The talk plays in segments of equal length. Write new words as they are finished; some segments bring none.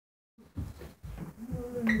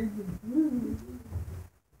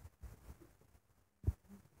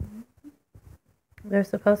They're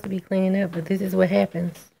supposed to be cleaning up, but this is what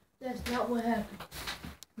happens. That's not what happened.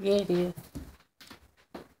 Yeah, it is.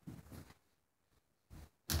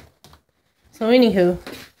 So, anywho,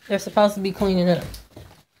 they're supposed to be cleaning up.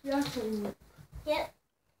 Yeah, cleaning up. Yep.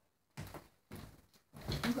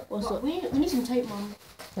 What's up? We need some tape, Mama.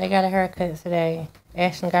 They got a haircut today.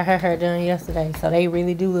 Ashley got her hair done yesterday, so they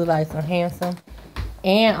really do look like some handsome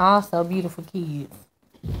and also beautiful kids.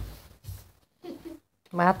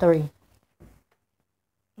 My three.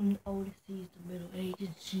 And the oldest sees the middle age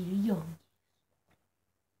and she the young.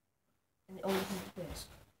 And the oldest is the best.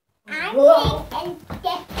 I'm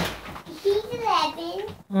 10 and he's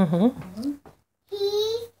 11. Mm-hmm.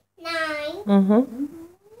 He's 9. Mm-hmm.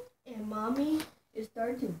 And Mommy is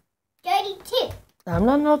 32. 32. I'm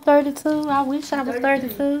not no 32. I wish I was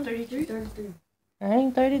 32. 33? 33. I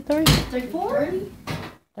ain't 33. 34?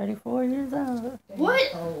 34 years old. What?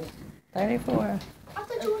 Oh. 34. I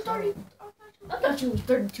thought you was 30. I thought you was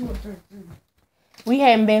 32 or 33. We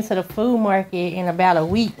hadn't been to the food market in about a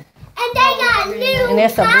week. And they got new. And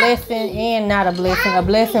that's a blessing and not a blessing. A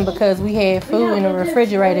blessing because we had food in the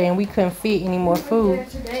refrigerator and we couldn't fit any more food.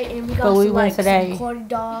 Today, and we got But we some, went today. some corn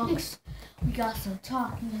dogs. We got some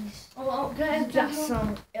Takis. Oh, guys, we got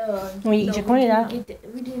some. When you eat your corn dog. We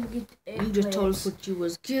didn't get the eggplants. You just told us what you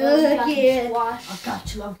was We got some squash. I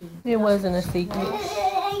got you. I'll get It wasn't a secret.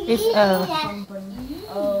 It's What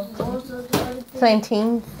was the other thing?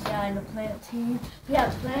 plantains. Yeah, and the plantain. We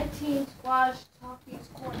have plantain, squash, Takis,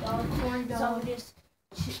 corn dogs. Some of this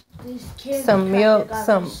candy Some crap milk, they got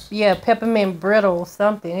some us. peppermint brittle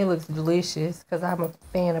something. It looks delicious because I'm a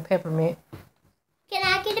fan of peppermint. Can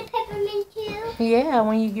I get a peppermint too? Yeah,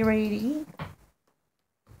 when you get ready to eat.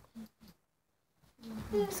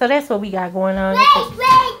 So that's what we got going on.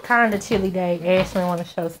 Wait. Kind of chilly day. Ashley want to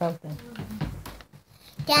show something.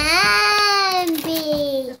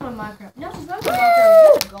 Gumby. That's my Minecraft. No, it's not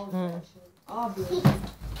Minecraft. It's gold. Mm. Obviously.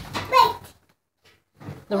 Wait.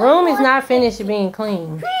 The room is not finished being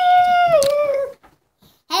clean.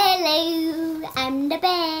 Hello, I'm the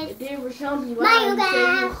best. Then Rashawn be Mario lying and say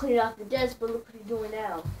guy. you'll clean out the desk, but look what he's doing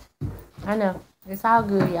now. I know. It's all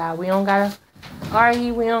good, y'all. We don't gotta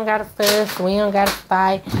argue. We don't gotta fuss. We don't gotta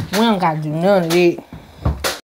fight. We don't gotta do none of it.